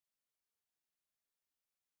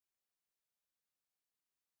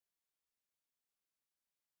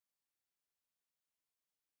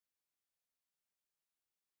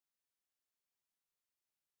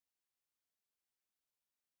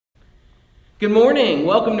Good morning.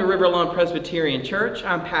 Welcome to Riverlawn Presbyterian Church.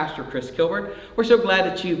 I'm Pastor Chris Kilbert. We're so glad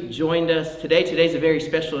that you've joined us today. Today's a very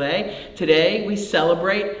special day. Today we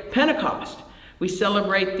celebrate Pentecost. We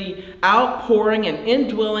celebrate the outpouring and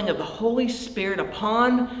indwelling of the Holy Spirit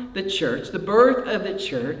upon the church, the birth of the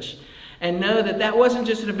church, and know that that wasn't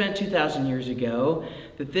just an event 2,000 years ago,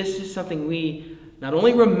 that this is something we not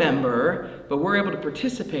only remember, but we're able to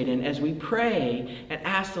participate in as we pray and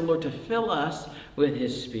ask the Lord to fill us with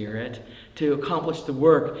His Spirit to accomplish the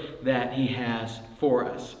work that He has for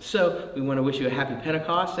us. So we want to wish you a happy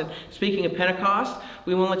Pentecost. And speaking of Pentecost,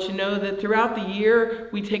 we want to let you know that throughout the year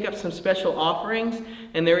we take up some special offerings,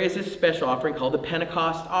 and there is this special offering called the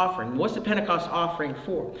Pentecost offering. What's the Pentecost offering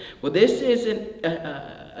for? Well, this is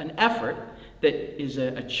an effort that is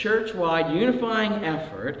a church-wide unifying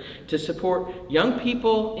effort to support young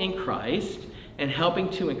people in Christ and helping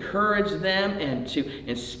to encourage them and to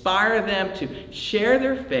inspire them to share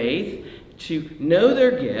their faith, to know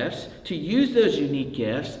their gifts, to use those unique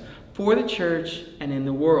gifts for the church and in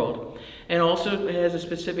the world. And also it has a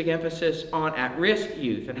specific emphasis on at-risk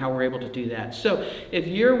youth and how we're able to do that. So if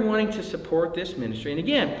you're wanting to support this ministry, and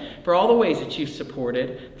again, for all the ways that you've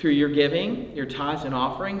supported through your giving, your tithes and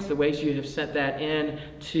offerings, the ways you have sent that in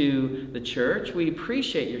to the church, we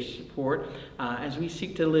appreciate your support as we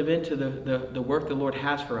seek to live into the work the Lord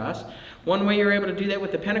has for us. One way you're able to do that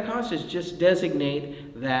with the Pentecost is just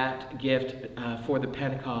designate that gift for the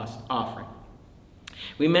Pentecost offering.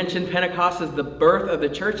 We mentioned Pentecost as the birth of the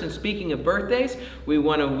church, and speaking of birthdays, we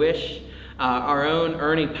want to wish our own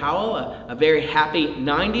Ernie Powell a very happy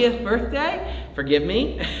 90th birthday. Forgive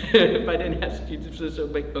me if I didn't ask you to this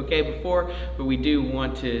okay before, but we do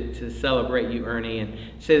want to celebrate you, Ernie, and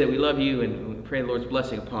say that we love you and we pray the Lord's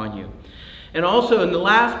blessing upon you. And also, in the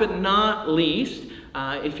last but not least,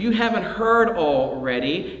 if you haven't heard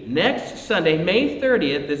already, next Sunday, May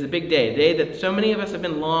 30th, is a big day, a day that so many of us have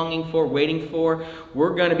been longing for, waiting for.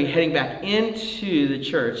 We're going to be heading back into the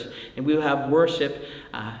church, and we will have worship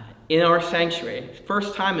in our sanctuary.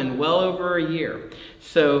 First time in well over a year.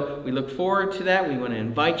 So we look forward to that. We want to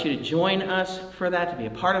invite you to join us for that, to be a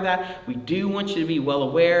part of that. We do want you to be well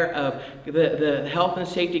aware of the health and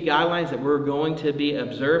safety guidelines that we're going to be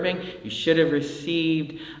observing. You should have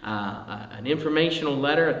received an informational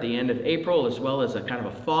letter at the end of April, as well as a kind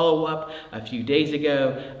of a follow-up a few days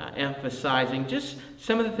ago, emphasizing just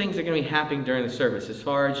some of the things that are going to be happening during the service as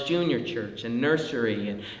far as junior church and nursery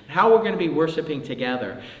and how we're going to be worshiping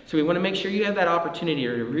together. So we want to make sure you have that opportunity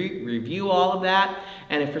to review all of that.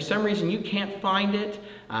 And if for some reason you can't find it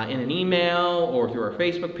in an email or through our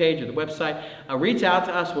Facebook page or the website, reach out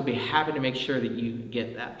to us. We'll be happy to make sure that you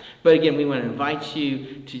get that. But again, we want to invite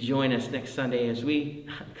you to join us next Sunday as we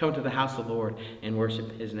come to the house of the Lord and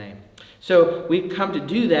worship His name. So we've come to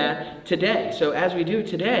do that today. So as we do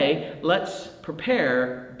today, let's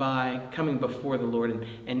prepare by coming before the Lord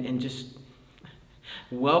and just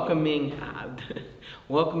welcoming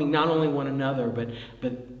not only one another,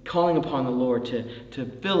 but calling upon the Lord to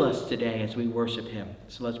fill us today as we worship Him.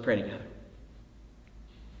 So let's pray together.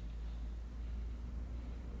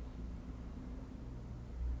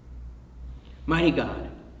 Mighty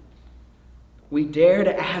God, we dare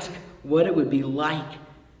to ask what it would be like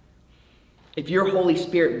if your Holy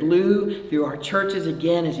Spirit blew through our churches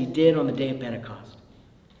again as He did on the day of Pentecost.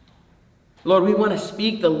 Lord, we want to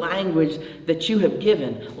speak the language that you have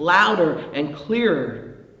given louder and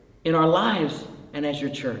clearer in our lives and as your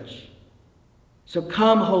church. So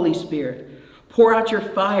come, Holy Spirit, pour out your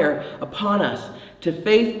fire upon us to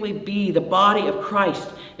faithfully be the body of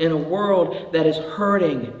Christ in a world that is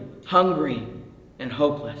hurting, hungry, and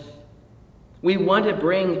hopeless. We want to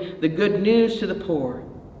bring the good news to the poor,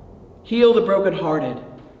 heal the brokenhearted,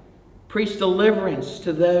 preach deliverance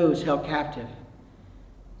to those held captive.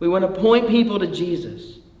 We want to point people to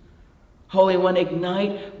Jesus. Holy One,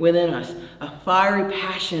 ignite within us a fiery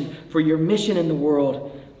passion for your mission in the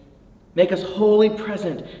world. Make us wholly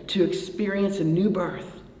present to experience a new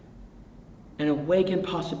birth and awaken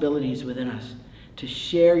possibilities within us to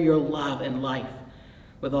share your love and life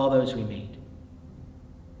with all those we meet.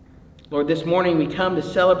 Lord, this morning we come to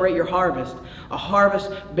celebrate your harvest, a harvest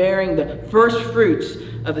bearing the first fruits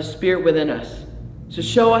of the Spirit within us. So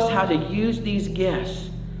show us how to use these gifts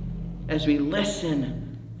as we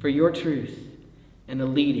listen for your truth and the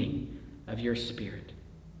leading of your Spirit.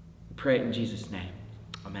 We pray it in Jesus' name.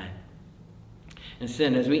 Amen. And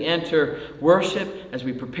sin, as we enter worship, as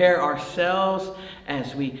we prepare ourselves,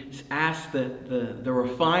 as we ask the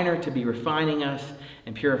refiner to be refining us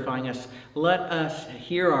and purifying us, let us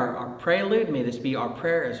hear our prelude. May this be our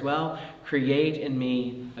prayer as well. Create in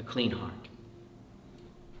me a clean heart.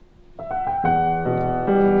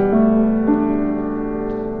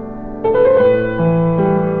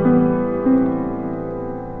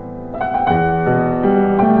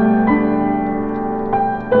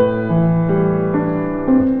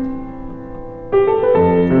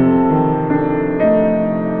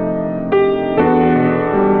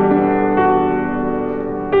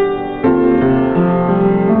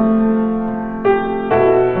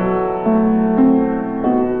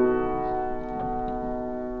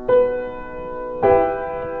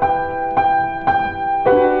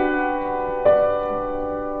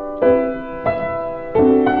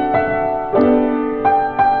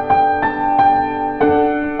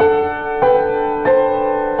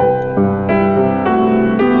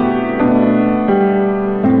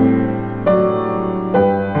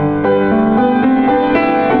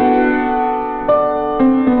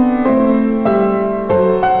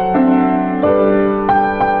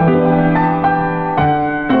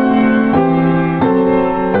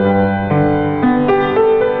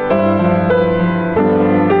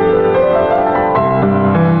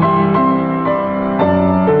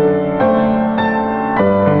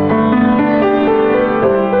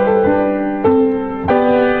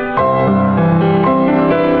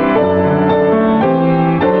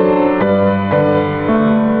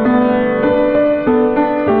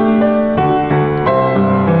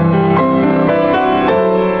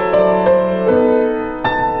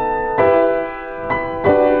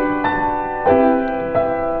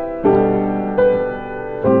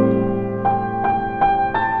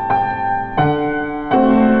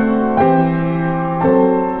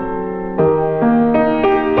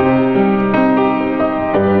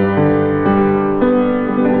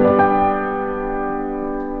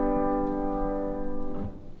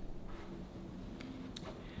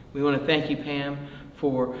 to thank you, Pam,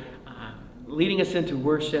 for leading us into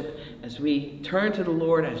worship. As we turn to the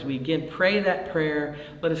Lord, as we again pray that prayer,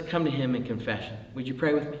 let us come to him in confession. Would you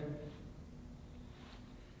pray with me?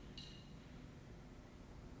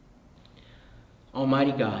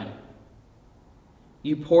 Almighty God,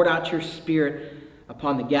 you poured out your Spirit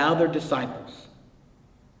upon the gathered disciples,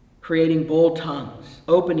 creating bold tongues,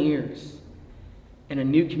 open ears, and a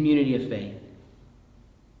new community of faith.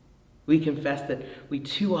 We confess that we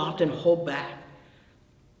too often hold back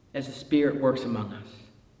as the Spirit works among us.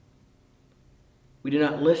 We do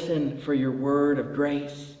not listen for your word of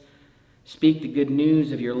grace, speak the good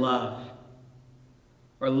news of your love,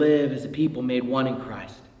 or live as a people made one in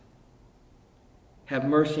Christ. Have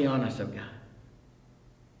mercy on us, O God.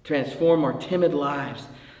 Transform our timid lives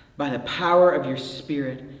by the power of your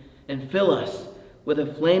Spirit and fill us with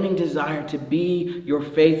a flaming desire to be your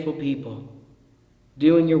faithful people,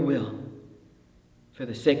 doing your will for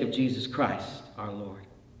the sake of Jesus Christ, our Lord.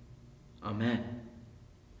 Amen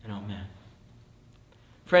and amen.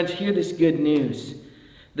 Friends, hear this good news.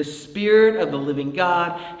 The Spirit of the living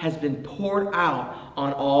God has been poured out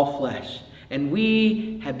on all flesh, and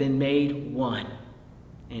we have been made one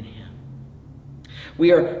in him.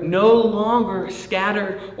 We are no longer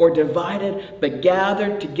scattered or divided, but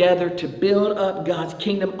gathered together to build up God's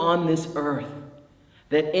kingdom on this earth.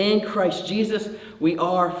 That in Christ Jesus we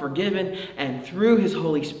are forgiven, and through his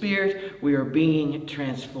Holy Spirit we are being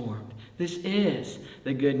transformed. This is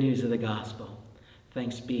the good news of the gospel.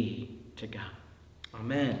 Thanks be to God.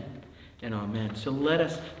 Amen and amen. So let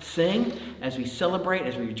us sing as we celebrate,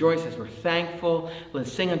 as we rejoice, as we're thankful.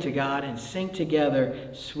 Let's sing unto God and sing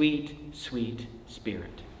together, Sweet, Sweet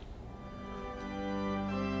Spirit.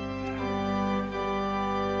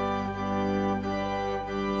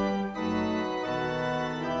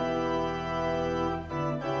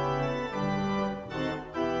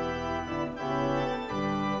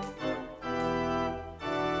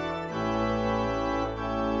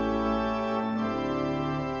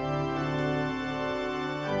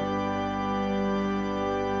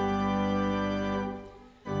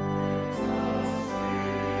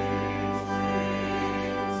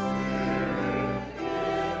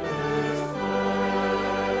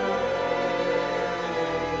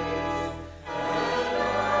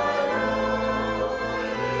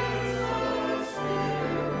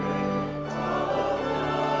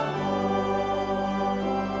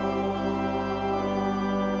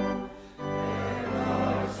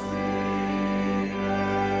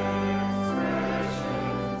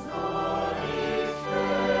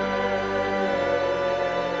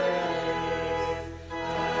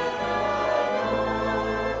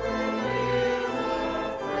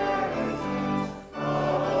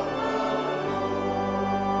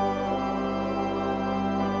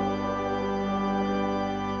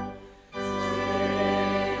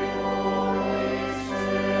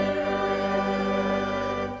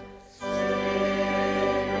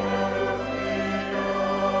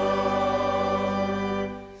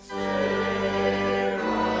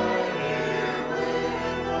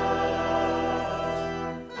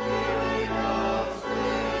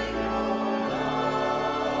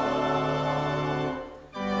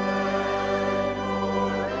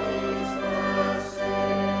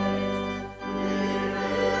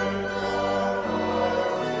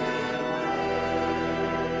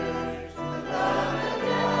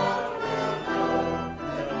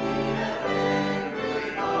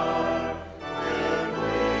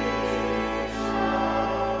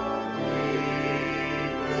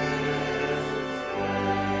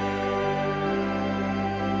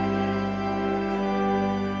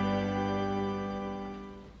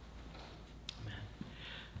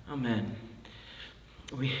 Amen.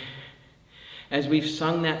 As we've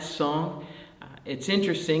sung that song, it's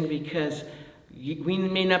interesting because we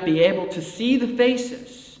may not be able to see the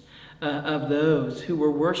faces of those who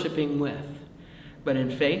we're worshiping with. But in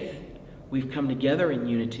faith, we've come together in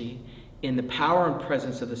unity in the power and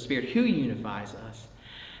presence of the Spirit who unifies us.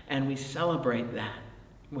 And we celebrate that,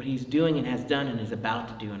 what he's doing and has done and is about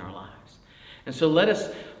to do in our lives. And so let us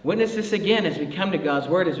witness this again as we come to God's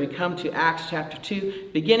Word, as we come to Acts chapter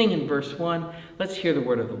 2, beginning in verse 1. Let's hear the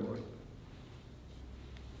word of the Lord.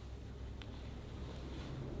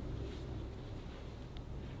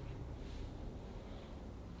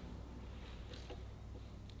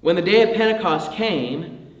 When the day of Pentecost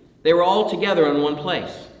came, they were all together in one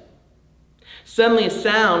place. Suddenly a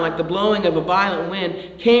sound like the blowing of a violent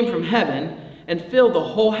wind came from heaven and filled the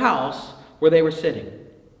whole house where they were sitting.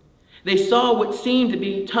 They saw what seemed to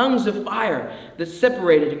be tongues of fire that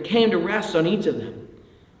separated and came to rest on each of them.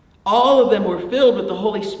 All of them were filled with the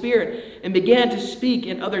Holy Spirit and began to speak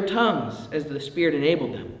in other tongues as the Spirit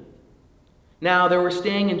enabled them. Now there were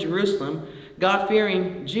staying in Jerusalem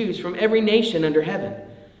God-fearing Jews from every nation under heaven.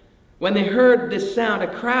 When they heard this sound,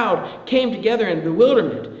 a crowd came together in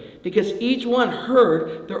bewilderment, because each one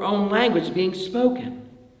heard their own language being spoken.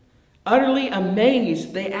 Utterly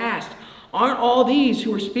amazed, they asked, "Aren't all these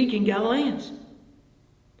who are speaking Galileans?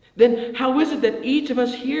 Then how is it that each of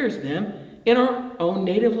us hears them in our own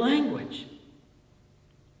native language?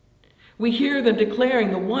 We hear them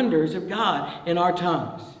declaring the wonders of God in our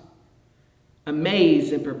tongues."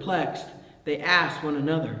 Amazed and perplexed, they asked one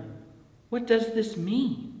another, "What does this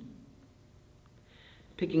mean?"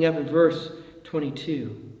 Picking up in verse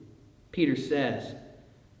 22, Peter says,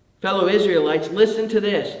 "Fellow Israelites, listen to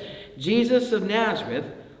this. Jesus of Nazareth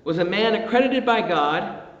was a man accredited by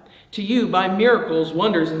God to you by miracles,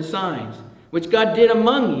 wonders, and signs, which God did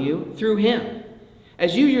among you through him,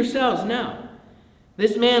 as you yourselves know.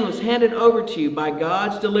 This man was handed over to you by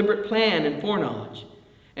God's deliberate plan and foreknowledge,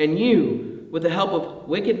 and you, with the help of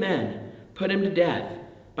wicked men, put him to death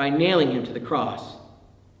by nailing him to the cross.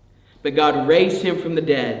 But God raised him from the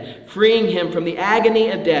dead, freeing him from the agony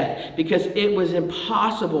of death, because it was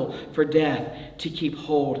impossible for death to keep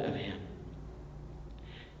hold of him."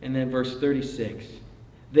 And then verse 36,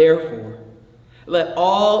 "Therefore, let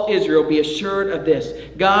all Israel be assured of this.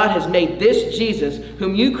 God has made this Jesus,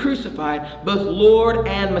 whom you crucified, both Lord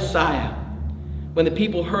and Messiah." When the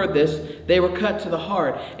people heard this, they were cut to the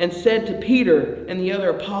heart and said to Peter and the other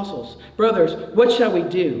apostles, "Brothers, what shall we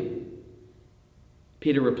do?"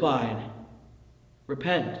 Peter replied,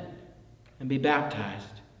 "Repent and be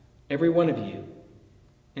baptized, every one of you,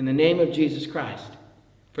 in the name of Jesus Christ,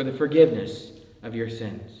 for the forgiveness of your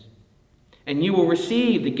sins. And you will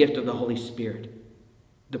receive the gift of the Holy Spirit.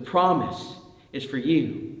 The promise is for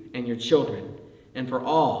you and your children, and for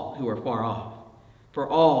all who are far off, for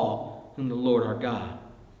all whom the Lord our God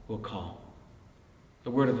will call." The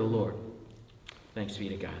word of the Lord. Thanks be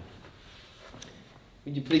to God.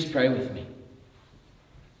 Would you please pray with me?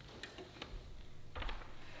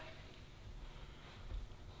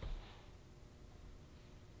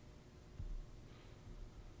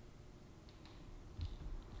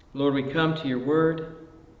 Lord, we come to your word,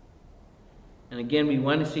 and again we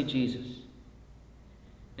want to see Jesus.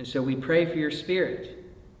 And so we pray for your Spirit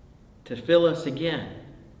to fill us again,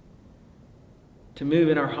 to move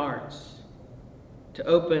in our hearts, to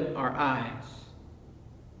open our eyes,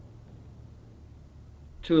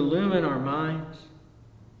 to illumine our minds,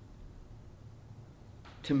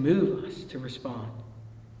 to move us to respond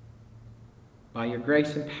by your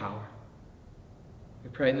grace and power. We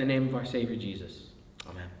pray in the name of our Savior Jesus.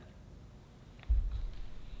 Amen.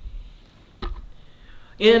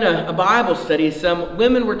 In a Bible study, some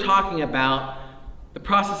women were talking about the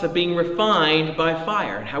process of being refined by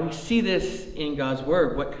fire, and how we see this in God's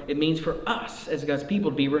Word, what it means for us as God's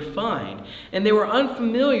people to be refined. And they were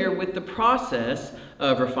unfamiliar with the process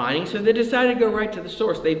of refining, so they decided to go right to the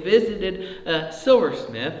source. They visited a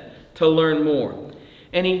silversmith to learn more.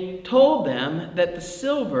 And he told them that the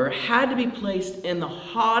silver had to be placed in the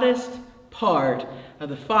hottest part of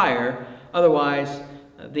the fire, otherwise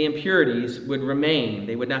the impurities would remain.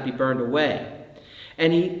 They would not be burned away.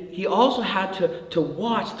 And he also had to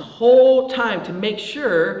watch the whole time to make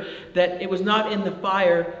sure that it was not in the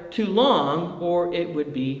fire too long, or it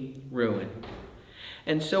would be ruined.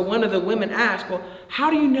 And so one of the women asked, "Well,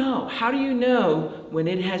 how do you know? How do you know when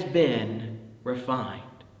it has been refined?"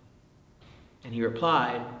 And he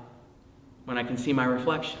replied, "When I can see my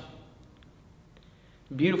reflection."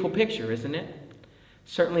 Beautiful picture, isn't it?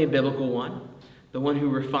 Certainly a biblical one. The one who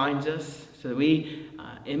refines us so that we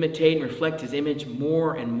imitate and reflect his image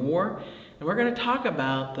more and more. And we're going to talk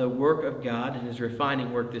about the work of God and his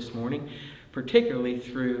refining work this morning, particularly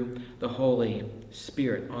through the Holy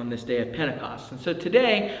Spirit on this day of Pentecost. And so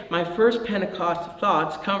today, my first Pentecost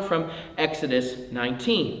thoughts come from Exodus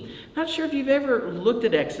 19. Not sure if you've ever looked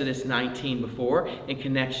at Exodus 19 before in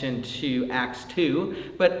connection to Acts 2,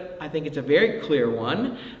 but I think it's a very clear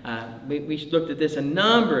one. We looked at this a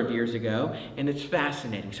number of years ago, and it's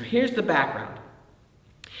fascinating. So here's the background.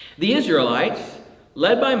 The Israelites,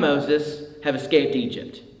 led by Moses, have escaped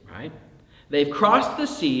Egypt, right? They've crossed the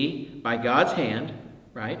sea by God's hand,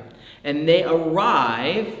 right? And they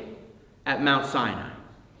arrive at Mount Sinai.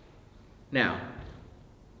 Now,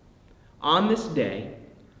 on this day,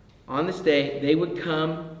 they would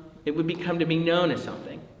come, it would become to be known as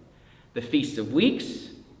something. The Feast of Weeks,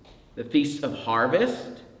 the Feast of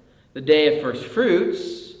Harvest, the Day of First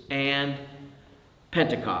Fruits, and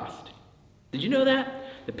Pentecost. Did you know that?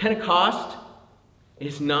 The Pentecost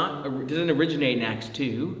doesn't originate in Acts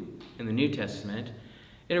 2 in the New Testament.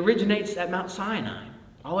 It originates at Mount Sinai,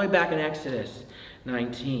 all the way back in Exodus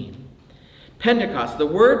 19. Pentecost. The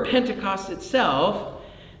word Pentecost itself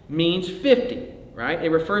means 50, right? It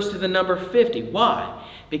refers to the number 50. Why?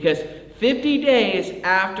 Because 50 days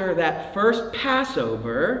after that first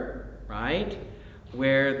Passover, right,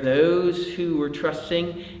 where those who were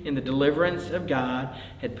trusting in the deliverance of God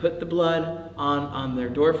had put the blood on their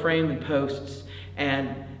doorframe and posts,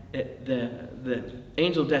 and the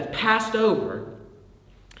angel of death passed over,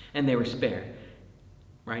 and they were spared.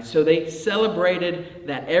 Right? So they celebrated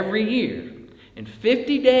that every year. And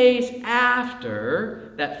 50 days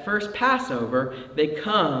after that first Passover, they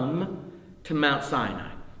come to Mount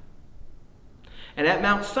Sinai. And at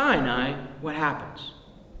Mount Sinai, what happens?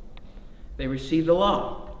 They receive the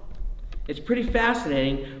law. It's pretty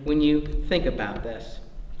fascinating when you think about this.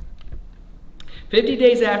 50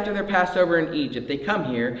 days after their Passover in Egypt, they come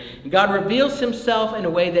here, and God reveals himself in a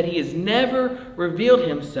way that he has never revealed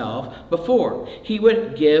himself before. He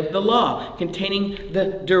would give the law, containing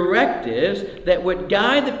the directives that would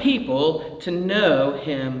guide the people to know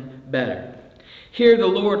him better. Here the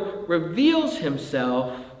Lord reveals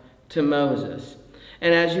himself to Moses.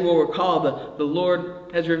 And as you will recall, the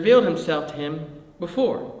Lord has revealed himself to him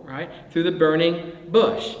before, right? Through the burning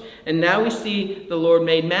bush. And now we see the Lord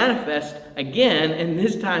made manifest again, and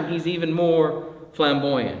this time he's even more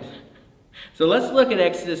flamboyant. So let's look at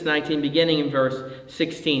Exodus 19, beginning in verse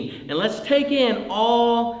 16. And let's take in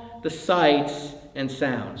all the sights and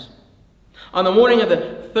sounds. On the morning of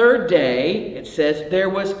the third day, it says, there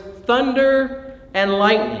was thunder and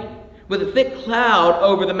lightning, with a thick cloud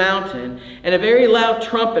over the mountain, and a very loud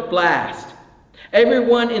trumpet blast.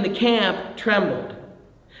 Everyone in the camp trembled.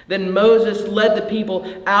 Then Moses led the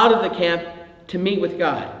people out of the camp to meet with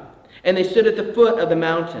God. And they stood at the foot of the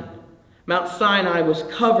mountain. Mount Sinai was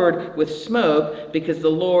covered with smoke because the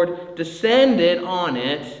Lord descended on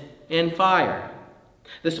it in fire.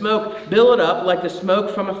 The smoke billowed up like the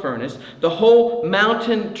smoke from a furnace. The whole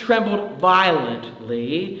mountain trembled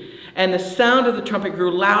violently, and the sound of the trumpet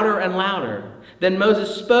grew louder and louder. Then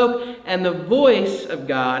Moses spoke, and the voice of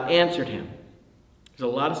God answered him.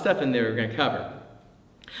 There's a lot of stuff in there we're going to cover.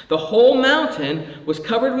 The whole mountain was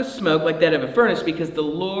covered with smoke like that of a furnace because the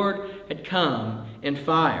Lord had come in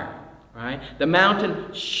fire. Right? The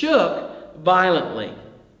mountain shook violently.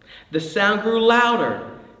 The sound grew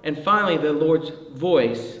louder, and finally the Lord's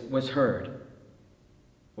voice was heard.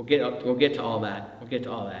 We'll get to all that. We'll get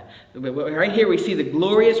to all that. Right here we see the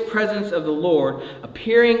glorious presence of the Lord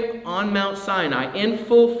appearing on Mount Sinai in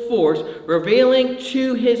full force, revealing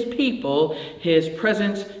to his people his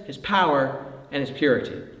presence, his power, and his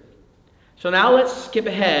purity. So now let's skip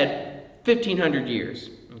ahead 1,500 years.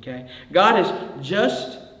 Okay? God has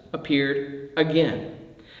just appeared again.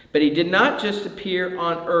 But he did not just appear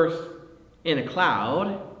on earth in a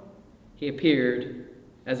cloud. He appeared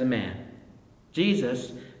as a man.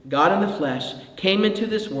 Jesus, God in the flesh, came into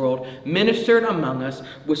this world, ministered among us,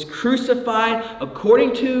 was crucified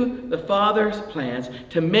according to the Father's plans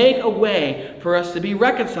to make a way for us to be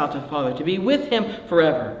reconciled to the Father, to be with him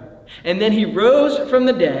forever. And then he rose from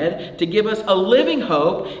the dead to give us a living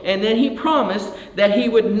hope, and then he promised that he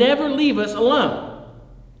would never leave us alone.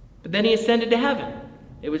 But then he ascended to heaven.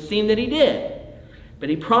 It would seem that he did. But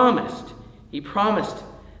he promised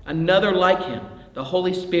another like him, the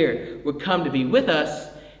Holy Spirit, would come to be with us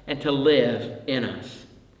and to live in us.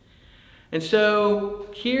 And so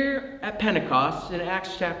here at Pentecost in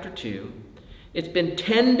Acts chapter 2, it's been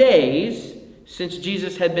 10 days since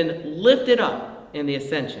Jesus had been lifted up in the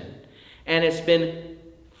ascension. And it's been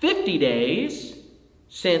 50 days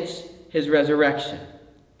since his resurrection.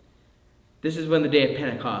 This is when the day of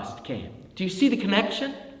Pentecost came. Do you see the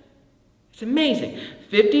connection? It's amazing.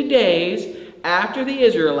 50 days after the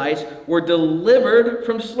Israelites were delivered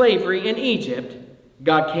from slavery in Egypt,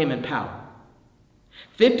 God came in power.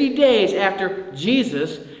 50 days after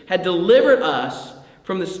Jesus had delivered us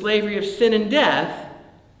from the slavery of sin and death,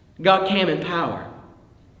 God came in power.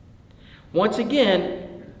 Once again,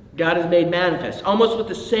 God is made manifest, almost with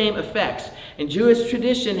the same effects. And Jewish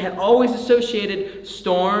tradition had always associated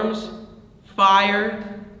storms,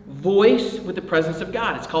 fire, voice with the presence of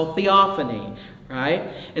God. It's called theophany, right?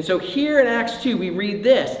 And so here in Acts 2, we read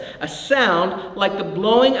this. A sound like the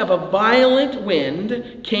blowing of a violent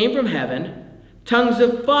wind came from heaven. Tongues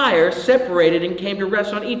of fire separated and came to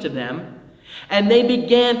rest on each of them. And they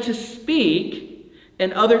began to speak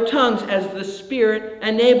in other tongues as the Spirit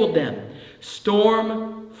enabled them.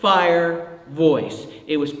 Storm, fire, voice.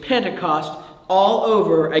 It was Pentecost all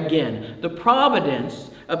over again. The providence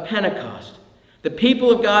of Pentecost. The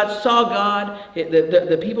people of God saw God.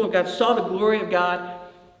 The people of God saw the glory of God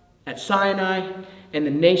at Sinai, and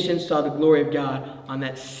the nations saw the glory of God on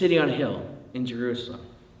that city on a hill in Jerusalem.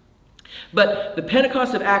 But the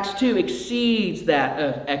Pentecost of Acts 2 exceeds that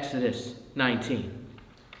of Exodus 19.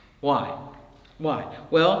 Why? Why?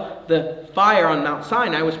 Well, the fire on Mount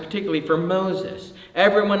Sinai was particularly for Moses.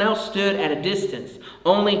 Everyone else stood at a distance.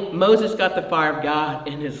 Only Moses got the fire of God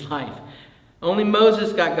in his life. Only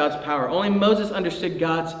Moses got God's power. Only Moses understood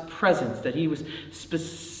God's presence, that he was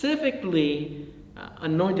specifically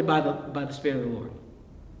anointed by the Spirit of the Lord.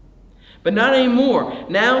 But not anymore.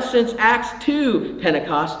 Now, since Acts 2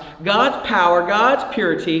 Pentecost, God's power, God's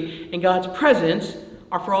purity, and God's presence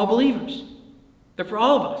are for all believers. They're for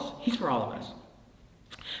all of us. He's for all of us.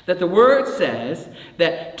 That the Word says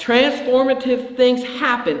that transformative things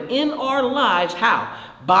happen in our lives. How?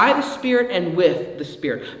 By the Spirit and with the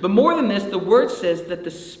Spirit. But more than this, the Word says that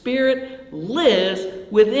the Spirit lives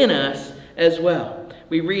within us as well.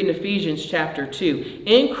 We read in Ephesians chapter 2,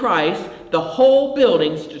 in Christ, the whole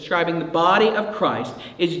building, describing the body of Christ,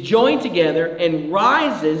 is joined together and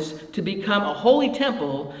rises to become a holy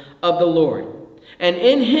temple of the Lord. And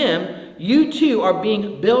in Him, you too are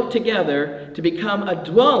being built together to become a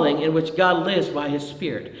dwelling in which God lives by His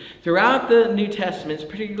Spirit. Throughout the New Testament,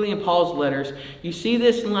 particularly in Paul's letters, you see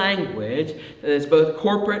this language that is both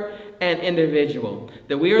corporate and individual.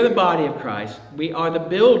 That we are the body of Christ. We are the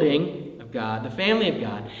building of God, the family of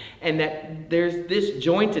God. And that there's this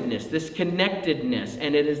jointedness, this connectedness.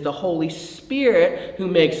 And it is the Holy Spirit who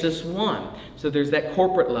makes us one. So there's that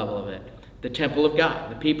corporate level of it. The temple of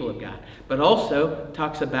God, the people of God. But also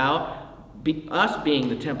talks about us being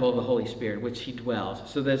the temple of the Holy Spirit, which He dwells.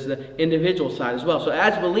 So there's the individual side as well. So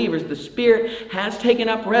as believers, the Spirit has taken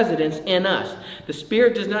up residence in us. The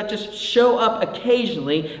Spirit does not just show up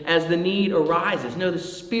occasionally as the need arises. No, the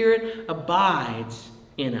Spirit abides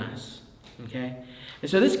in us. Okay? And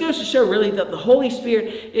so this goes to show really that the Holy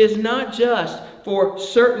Spirit is not just for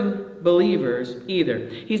certain believers either.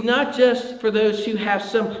 He's not just for those who have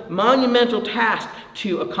some monumental task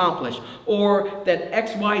to accomplish, or that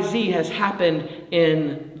XYZ has happened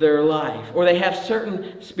in their life, or they have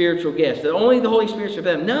certain spiritual gifts, that only the Holy Spirit's for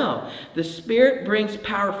them. No, the Spirit brings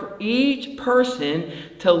power for each person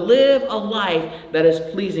to live a life that is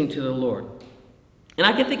pleasing to the Lord. And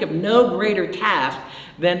I can think of no greater task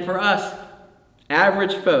than for us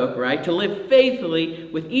average folk, right, to live faithfully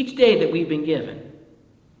with each day that we've been given.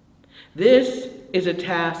 This is a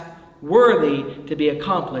task worthy to be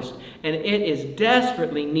accomplished, and it is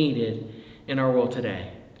desperately needed in our world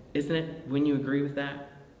today. Isn't it? Wouldn't you agree with that?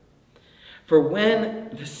 For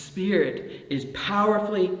when the Spirit is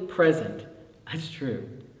powerfully present, that's true,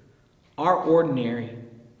 our ordinary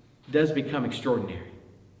does become extraordinary,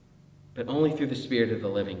 but only through the Spirit of the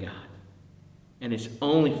living God. And it's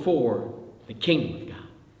only for the kingdom of God.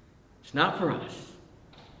 It's not for us.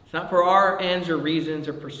 It's not for our ends or reasons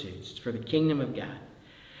or pursuits. It's for the kingdom of God.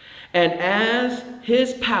 And as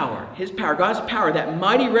His power, God's power, that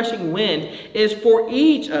mighty rushing wind is for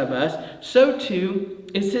each of us, so too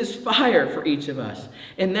is His fire for each of us.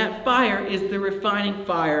 And that fire is the refining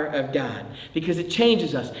fire of God, because it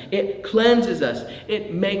changes us. It cleanses us.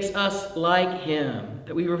 It makes us like Him,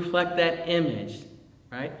 that we reflect that image,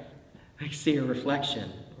 right? I see a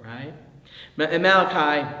reflection, right? In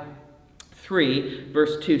Malachi 3,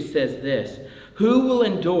 verse 2 says this, who will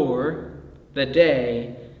endure the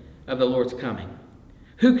day of the Lord's coming?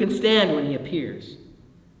 Who can stand when He appears?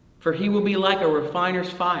 For He will be like a refiner's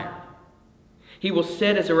fire. He will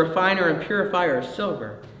sit as a refiner and purifier of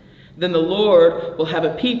silver. Then the Lord will have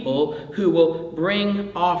a people who will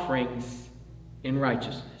bring offerings in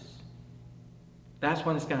righteousness. That's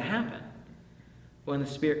when it's going to happen. When the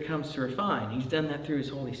Spirit comes to refine. He's done that through His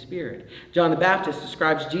Holy Spirit. John the Baptist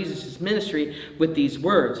describes Jesus' ministry with these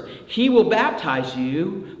words. He will baptize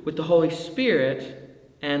you with the Holy Spirit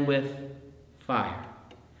and with fire.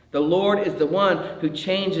 The Lord is the one who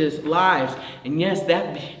changes lives. And yes,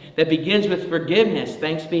 that begins with forgiveness.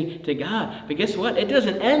 Thanks be to God. But guess what? It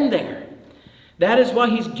doesn't end there. That is why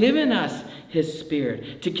He's given us His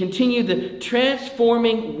Spirit, to continue the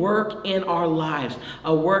transforming work in our lives,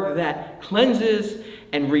 a work that cleanses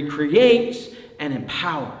and recreates and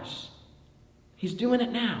empowers. He's doing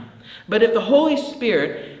it now. But if the Holy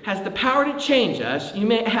Spirit has the power to change us, you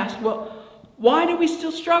may ask, well, why do we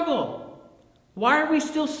still struggle? Why are we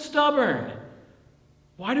still stubborn?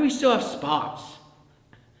 Why do we still have spots?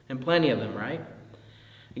 And plenty of them, right?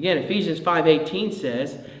 Again, Ephesians 5:18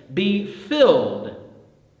 says, be filled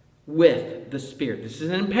with the Spirit. This is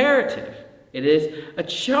an imperative. It is a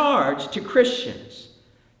charge to Christians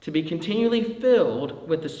to be continually filled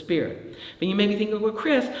with the Spirit. But you may be thinking, well,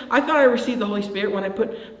 Chris, I thought I received the Holy Spirit when I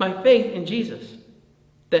put my faith in Jesus.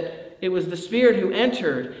 That it was the Spirit who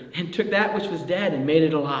entered and took that which was dead and made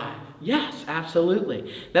it alive. Yes,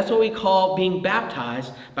 absolutely. That's what we call being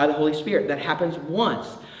baptized by the Holy Spirit. That happens once.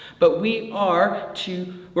 But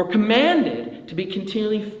we're commanded to be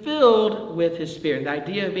continually filled with His Spirit. The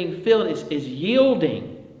idea of being filled is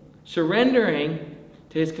yielding, surrendering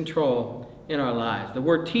to His control in our lives. The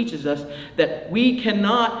Word teaches us that we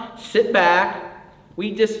cannot sit back,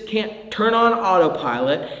 we just can't turn on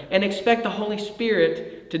autopilot and expect the Holy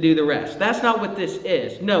Spirit to do the rest. That's not what this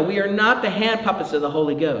is. No, we are not the hand puppets of the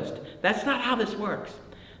Holy Ghost. That's not how this works.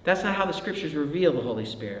 That's not how the Scriptures reveal the Holy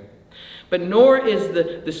Spirit. But nor is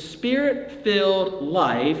the Spirit-filled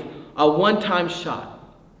life a one-time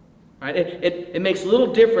shot. Right? It makes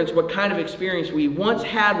little difference what kind of experience we once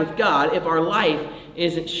had with God if our life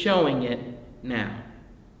isn't showing it now.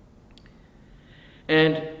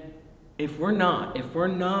 And if we're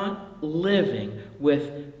not living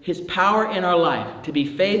with His power in our life to be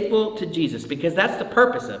faithful to Jesus, because that's the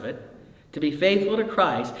purpose of it, to be faithful to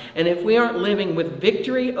Christ, and if we aren't living with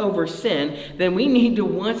victory over sin, then we need to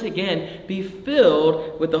once again be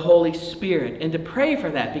filled with the Holy Spirit and to pray for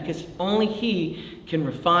that, because only He can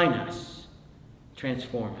refine us,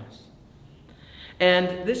 transform us.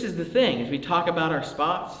 And this is the thing, as we talk about our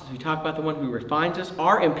spots, as we talk about the one who refines us,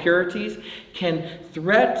 our impurities can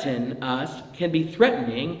threaten us, can be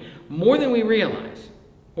threatening more than we realize.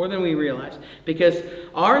 More than we realize. Because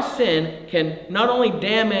our sin can not only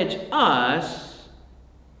damage us,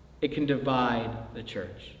 it can divide the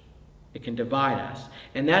church. It can divide us.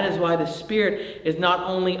 And that is why the Spirit is not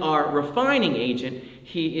only our refining agent,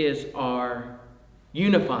 He is our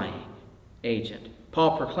unifying agent.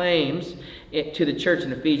 Paul proclaims it to the church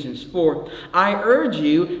in Ephesians 4, I urge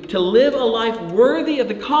you to live a life worthy of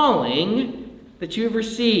the calling that you have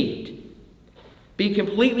received. Be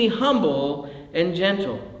completely humble and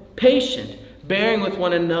gentle, patient, bearing with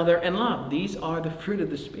one another in love. These are the fruit of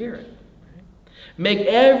the Spirit. Make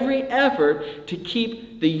every effort to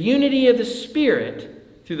keep the unity of the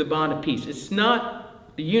Spirit through the bond of peace. It's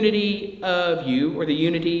not the unity of you or the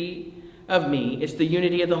unity of me. It's the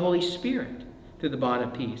unity of the Holy Spirit through the bond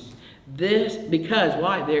of peace. This because,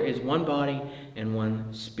 why? There is one body and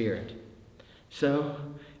one Spirit. So,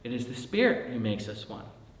 it is the Spirit who makes us one.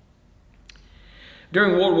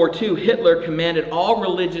 During World War II, Hitler commanded all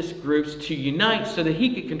religious groups to unite so that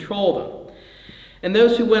he could control them. And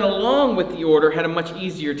those who went along with the order had a much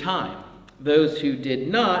easier time. Those who did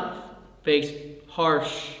not faced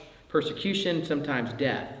harsh persecution, sometimes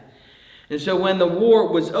death. And so when the war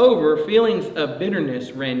was over, feelings of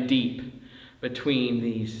bitterness ran deep between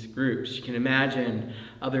these groups. You can imagine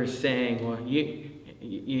others saying, well,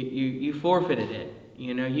 you forfeited it.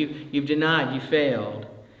 You know, you've denied, you failed.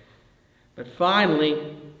 But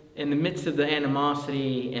finally, in the midst of the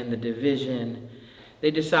animosity and the division, they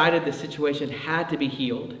decided the situation had to be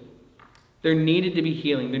healed. There needed to be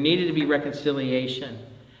healing. There needed to be reconciliation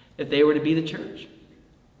if they were to be the church,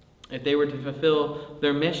 if they were to fulfill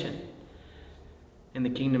their mission in the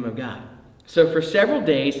kingdom of God. So for several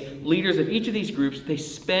days, leaders of each of these groups, they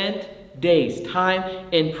spent days, time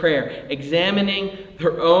in prayer, examining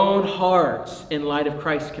their own hearts in light of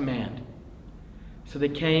Christ's command. So they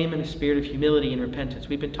came in a spirit of humility and repentance.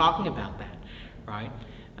 We've been talking about that, right?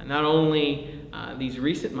 Not only these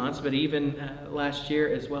recent months, but even last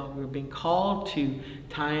year as well. We're being called to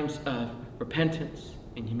times of repentance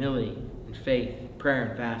and humility and faith, prayer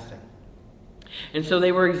and fasting. And so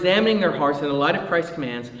they were examining their hearts in the light of Christ's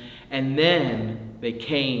commands, and then they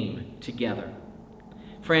came together.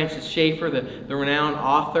 Francis Schaeffer, the renowned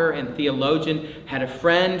author and theologian, had a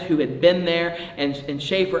friend who had been there, and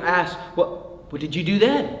Schaeffer asked, what did you do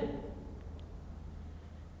then?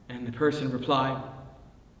 And the person replied,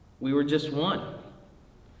 we were just one.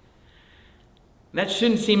 That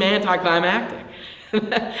shouldn't seem anticlimactic.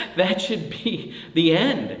 That should be the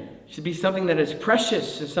end. It should be something that is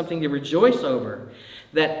precious and something to rejoice over.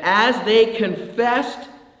 That as they confessed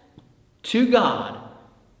to God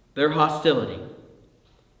their hostility,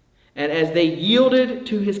 and as they yielded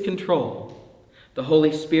to His control, the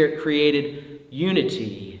Holy Spirit created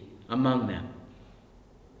unity among them.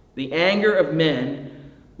 The anger of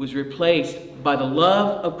men was replaced by the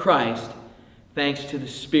love of Christ thanks to the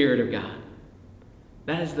Spirit of God.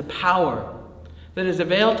 That is the power that is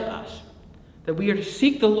availed to us, that we are to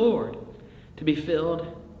seek the Lord, to be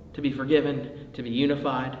filled, to be forgiven, to be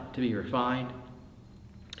unified, to be refined.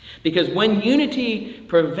 Because when unity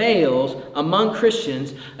prevails among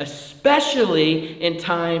Christians, especially in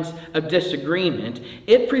times of disagreement,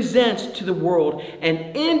 it presents to the world an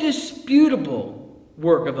indisputable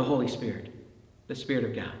work of the Holy Spirit, the Spirit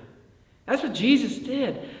of God. That's what Jesus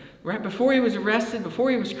did. Right before he was arrested,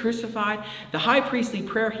 before he was crucified, the high priestly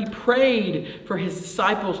prayer, he prayed for his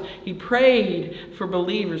disciples. He prayed for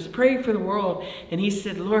believers, prayed for the world. And he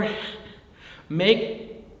said, Lord,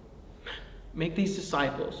 make these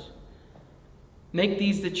disciples, make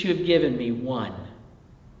these that you have given me one,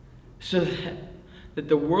 so that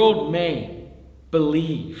the world may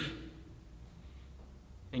believe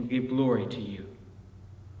and give glory to you.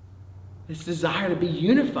 This desire to be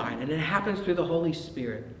unified, and it happens through the Holy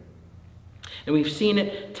Spirit. And we've seen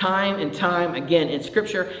it time and time again in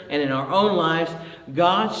Scripture and in our own lives.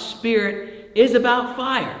 God's Spirit is about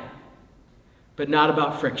fire, but not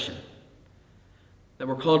about friction. That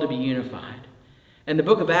we're called to be unified. And the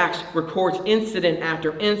book of Acts records incident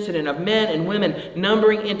after incident of men and women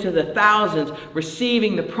numbering into the thousands,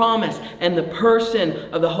 receiving the promise and the person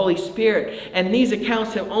of the Holy Spirit. And these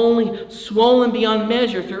accounts have only swollen beyond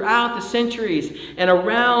measure throughout the centuries and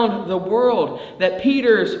around the world, that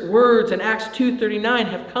Peter's words in Acts 2:39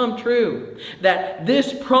 have come true. That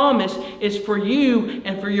this promise is for you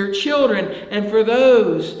and for your children and for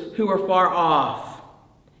those who are far off.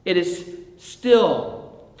 It is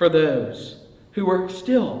still for those who are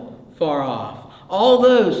still far off. All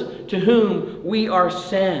those to whom we are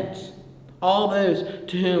sent. All those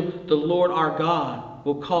to whom the Lord our God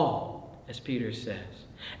will call, as Peter says.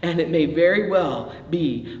 And it may very well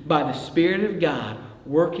be by the Spirit of God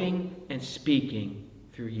working and speaking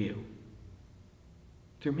through you.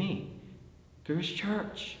 Through me. Through His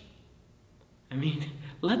church.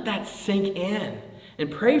 Let that sink in. And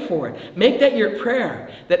pray for it. Make that your prayer,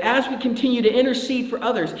 that as we continue to intercede for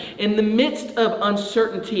others in the midst of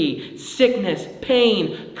uncertainty, sickness,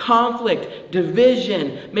 pain, conflict,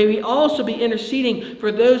 division, may we also be interceding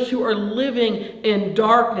for those who are living in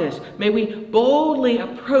darkness. May we boldly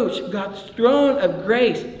approach God's throne of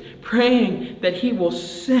grace, praying that He will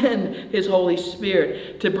send His Holy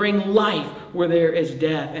Spirit to bring life where there is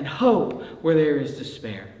death and hope where there is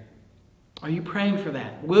despair. Are you praying for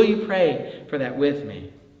that? Will you pray for that with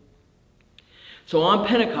me? So on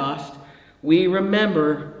Pentecost, we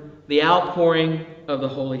remember the outpouring of the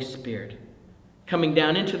Holy Spirit coming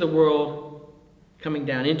down into the world, coming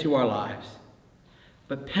down into our lives.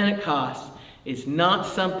 But Pentecost is not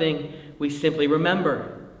something we simply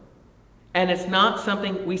remember. And it's not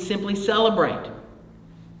something we simply celebrate.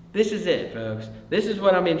 This is it, folks. This is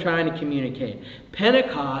what I've been trying to communicate.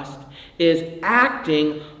 Pentecost is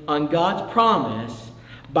acting on God's promise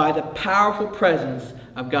by the powerful presence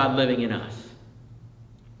of God living in us.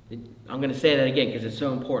 I'm going to say that again because it's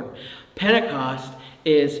so important. Pentecost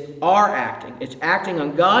is our acting. It's acting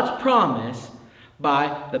on God's promise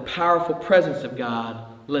by the powerful presence of God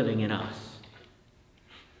living in us.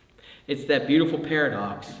 It's that beautiful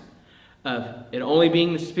paradox of it only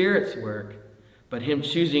being the Spirit's work, but Him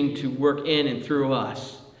choosing to work in and through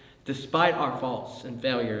us, despite our faults and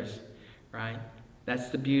failures, right? That's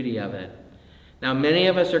the beauty of it. Now, many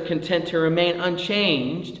of us are content to remain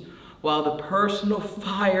unchanged while the personal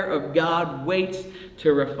fire of God waits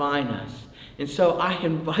to refine us. And so I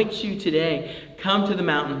invite you today, come to the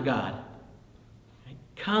mountain of God.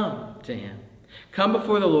 Come to Him. Come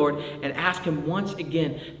before the Lord and ask Him once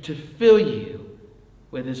again to fill you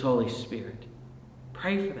with His Holy Spirit.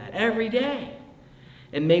 Pray for that every day.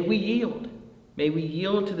 And may we yield. May we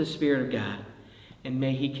yield to the Spirit of God. And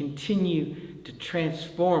may He continue to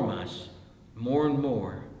transform us more and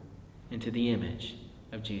more into the image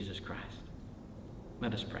of Jesus Christ.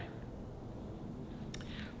 Let us pray.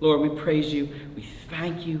 Lord, we praise You. We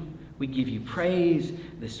thank You. We give You praise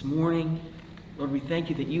this morning. Lord, we thank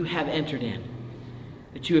You that You have entered in,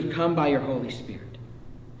 that You have come by Your Holy Spirit.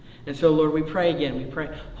 And so, Lord, we pray again. We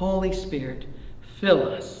pray, Holy Spirit, fill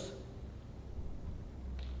us.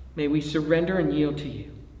 May we surrender and yield to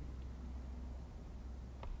You.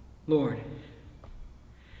 Lord,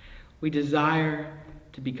 we desire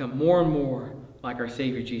to become more and more like our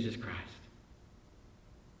Savior Jesus Christ.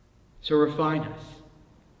 So refine us.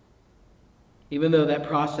 Even though that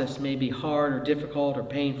process may be hard or difficult or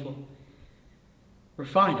painful,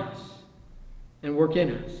 refine us and work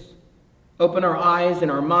in us. Open our eyes and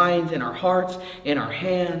our minds and our hearts and our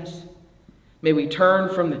hands. May we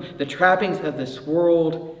turn from the trappings of this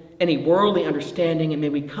world, any worldly understanding, and may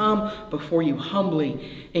we come before You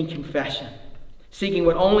humbly in confession, seeking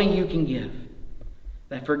what only You can give,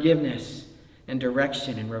 that forgiveness and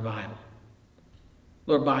direction and revival.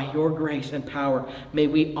 Lord, by your grace and power, may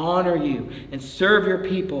we honor you and serve your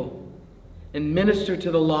people and minister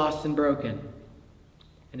to the lost and broken,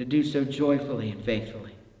 and to do so joyfully and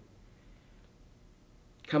faithfully.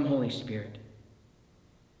 Come, Holy Spirit.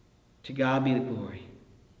 To God be the glory.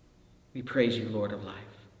 We praise you, Lord of life.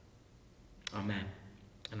 Amen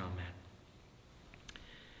and amen.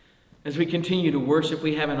 As we continue to worship,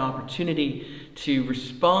 we have an opportunity to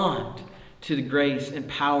respond to the grace and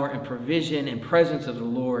power and provision and presence of the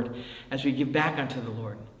Lord as we give back unto the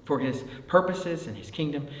Lord for his purposes and his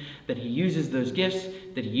kingdom, that he uses those gifts,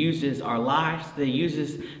 that he uses our lives, that he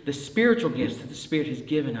uses the spiritual gifts that the Spirit has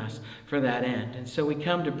given us for that end. And so we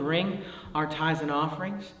come to bring our tithes and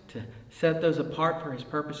offerings, to set those apart for his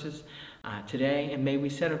purposes today, and may we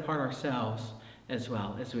set apart ourselves as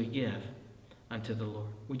well as we give unto the Lord.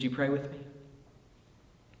 Would you pray with me?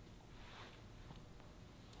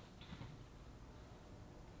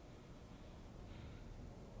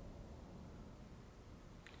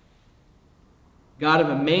 God of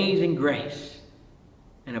amazing grace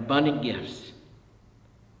and abundant gifts,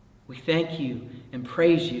 we thank you and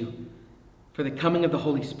praise you for the coming of the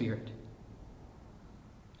Holy Spirit.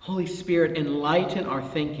 Holy Spirit, enlighten our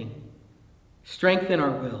thinking, strengthen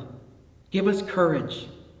our will, give us courage,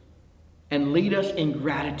 and lead us in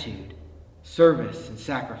gratitude, service, and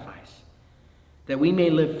sacrifice, that we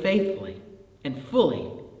may live faithfully and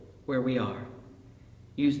fully where we are.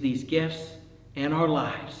 Use these gifts and our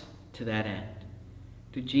lives to that end.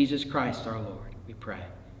 Through Jesus Christ our Lord, we pray.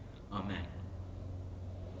 Amen.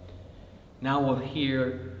 Now we'll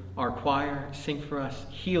hear our choir sing for us,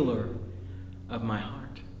 Healer of My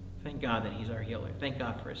Heart. Thank God that he's our healer. Thank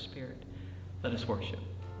God for his Spirit. Let us worship.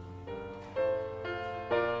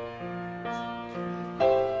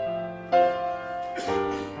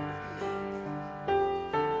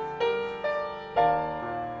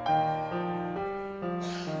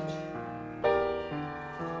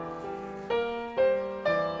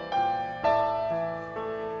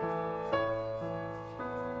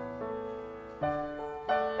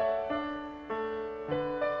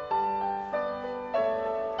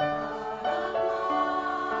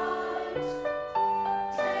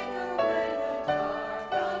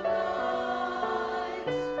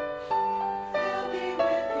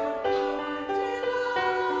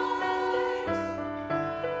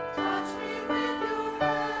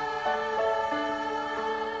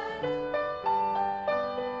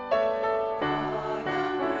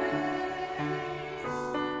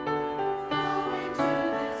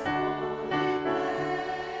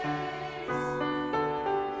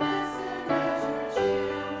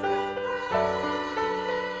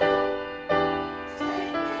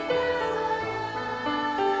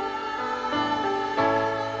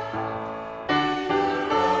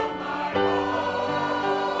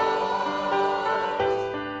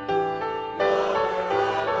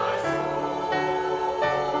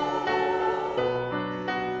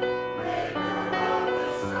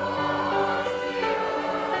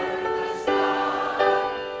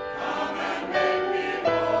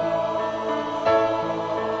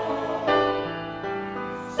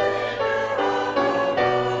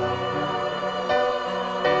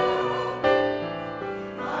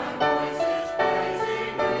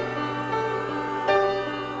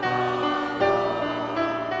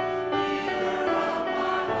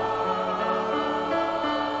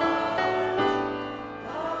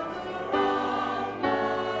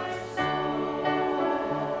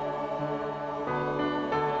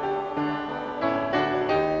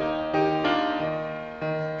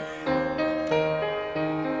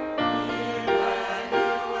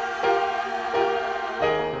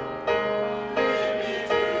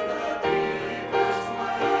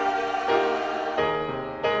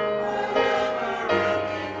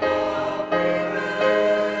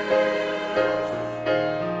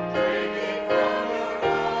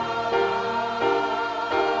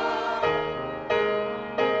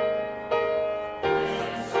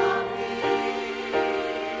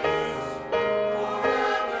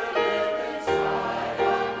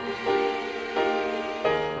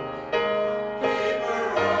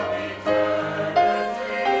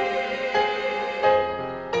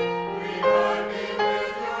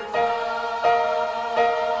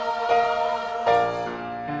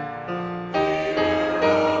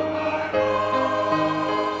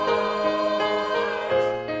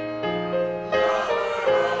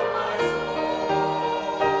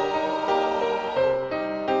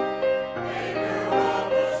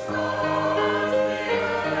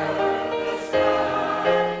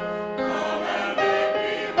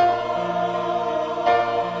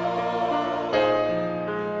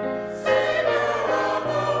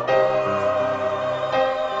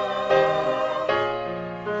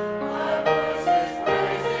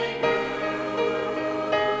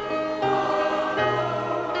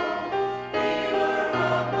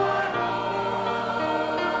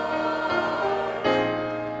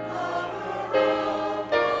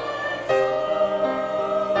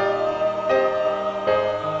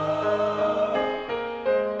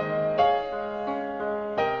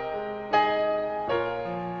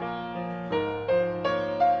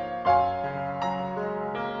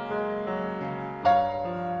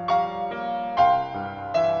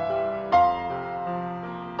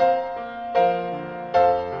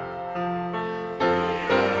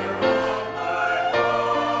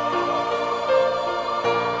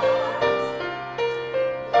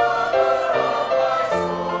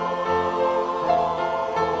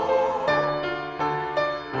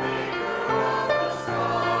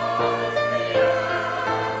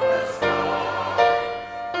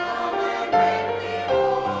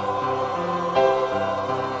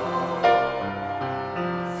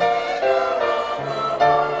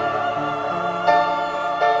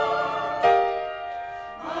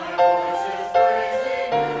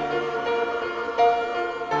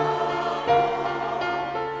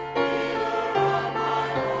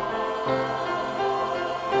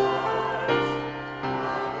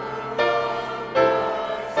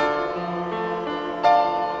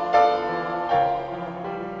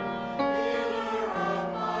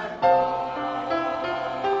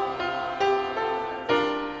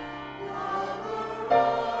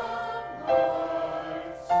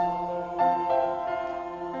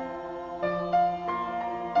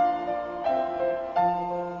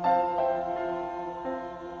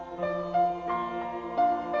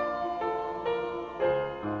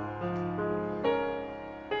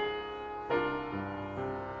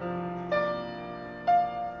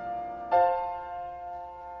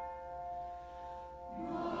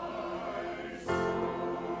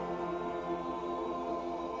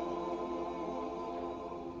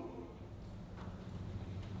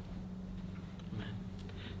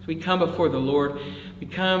 we come before the Lord, we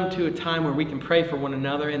come to a time where we can pray for one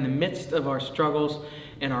another in the midst of our struggles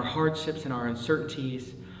and our hardships and our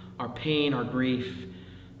uncertainties, our pain, our grief.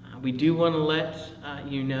 We do want to let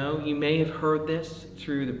you know, you may have heard this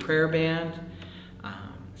through the prayer band.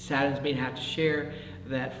 Saddens me to have to share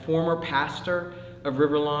that former pastor of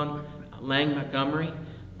Riverlawn, Lang Montgomery,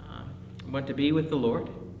 went to be with the Lord.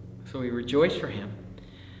 So we rejoice for him.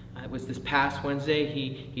 It was this past Wednesday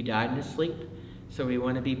he died in his sleep. So we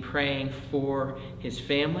want to be praying for his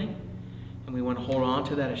family, and we want to hold on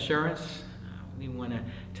to that assurance. We want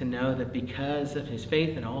to know that because of his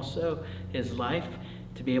faith and also his life,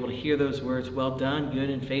 to be able to hear those words, "Well done, good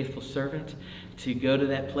and faithful servant," to go to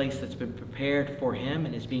that place that's been prepared for him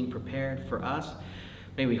and is being prepared for us.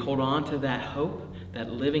 May we hold on to that hope,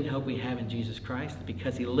 that living hope we have in Jesus Christ, that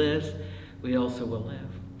because he lives, we also will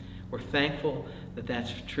live. We're thankful that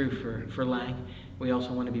that's true for Lang. We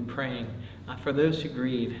also want to be praying for those who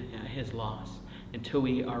grieve his loss until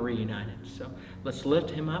we are reunited. So let's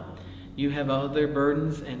lift him up. You have other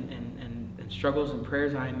burdens and struggles and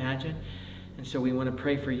prayers, I imagine. And so we want to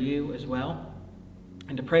pray for you as well.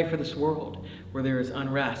 And to pray for this world where there is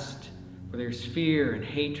unrest, where there's fear and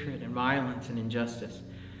hatred and violence and injustice.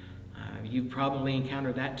 You've probably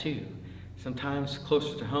encountered that too. Sometimes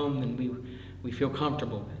closer to home than we feel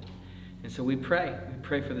comfortable with. And so we pray. We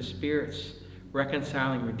pray for the Spirit's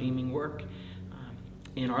reconciling, redeeming work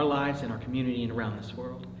in our lives, in our community, and around this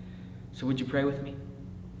world. So would you pray with me?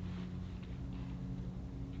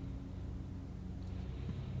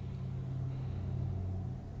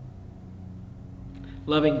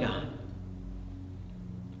 Loving God,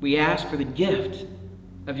 we ask for the gift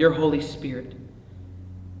of your Holy Spirit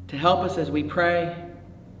to help us as we pray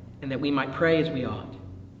and that we might pray as we ought.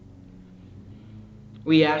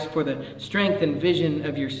 We ask for the strength and vision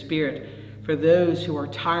of your Spirit for those who are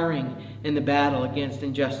tiring in the battle against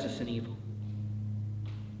injustice and evil.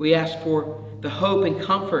 We ask for the hope and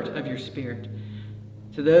comfort of your Spirit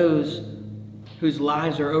to those whose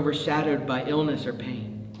lives are overshadowed by illness or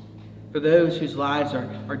pain, for those whose lives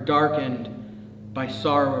are darkened by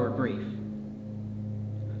sorrow or grief.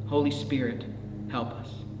 Holy Spirit, help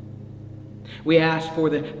us. We ask for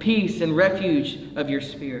the peace and refuge of your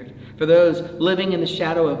Spirit for those living in the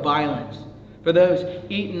shadow of violence, for those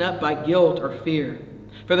eaten up by guilt or fear,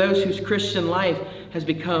 for those whose Christian life has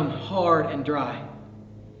become hard and dry.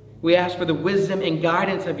 We ask for the wisdom and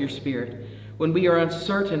guidance of your Spirit when we are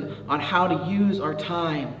uncertain on how to use our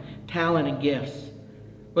time, talent, and gifts,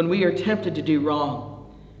 when we are tempted to do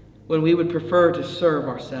wrong, when we would prefer to serve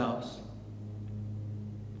ourselves.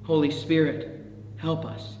 Holy Spirit, help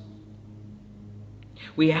us.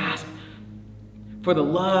 We ask for the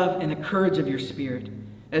love and the courage of your Spirit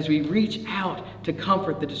as we reach out to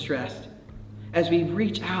comfort the distressed, as we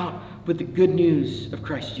reach out with the good news of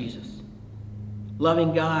Christ Jesus.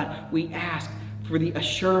 Loving God, we ask for the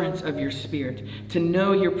assurance of your Spirit to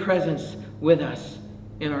know your presence with us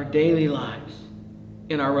in our daily lives,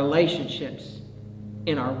 in our relationships,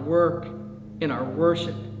 in our work, in our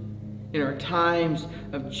worship, in our times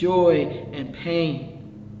of joy and pain,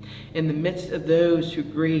 in the midst of those who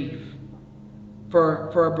grieve,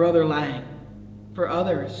 for our brother Lang, for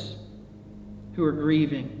others who are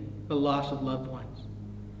grieving the loss of loved ones,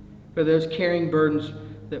 for those carrying burdens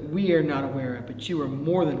that we are not aware of, but you are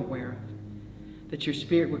more than aware of, that your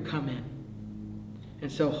Spirit would come in.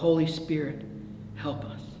 And so, Holy Spirit, help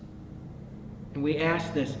us. And we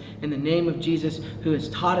ask this in the name of Jesus, who has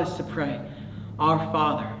taught us to pray, Our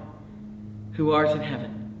Father, who art in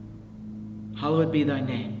heaven, hallowed be thy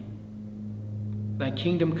name. Thy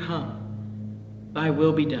kingdom come, thy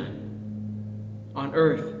will be done, on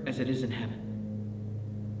earth as it is in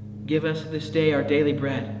heaven. Give us this day our daily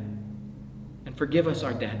bread, and forgive us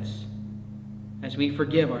our debts, as we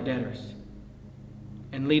forgive our debtors.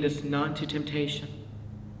 And lead us not into temptation,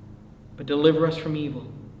 but deliver us from evil.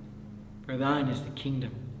 For thine is the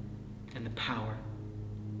kingdom, and the power,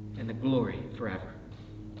 and the glory forever.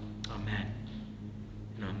 Amen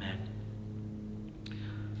and amen.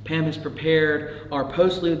 Pam has prepared our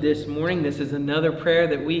postlude this morning. This is another prayer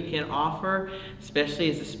that we can offer, especially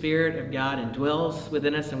as the Spirit of God indwells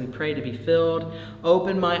within us and we pray to be filled.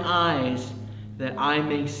 Open my eyes that I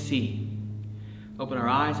may see. Open our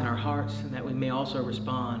eyes and our hearts and that we may also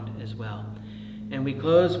respond as well. And we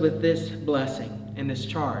close with this blessing and this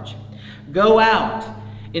charge. Go out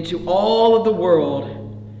into all of the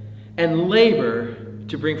world and labor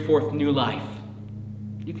to bring forth new life.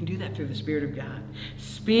 You can do that through the Spirit of God.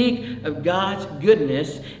 Speak of God's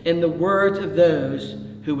goodness in the words of those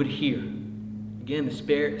who would hear. Again, the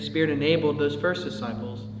Spirit enabled those first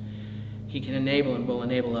disciples. He can enable and will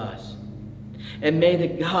enable us. And may the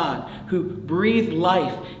God who breathed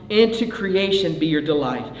life into creation be your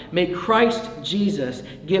delight. May Christ Jesus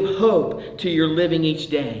give hope to your living each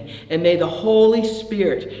day. And may the Holy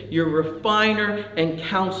Spirit, your refiner and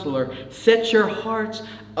counselor, set your hearts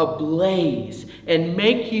ablaze and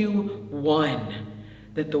make you one,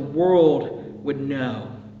 that the world would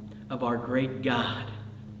know of our great God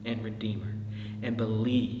and Redeemer, and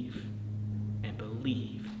believe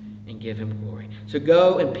and give him glory. So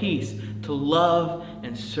go in peace to love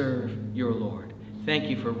and serve your Lord. Thank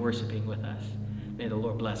you for worshiping with us. May the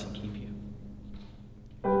Lord bless and keep you.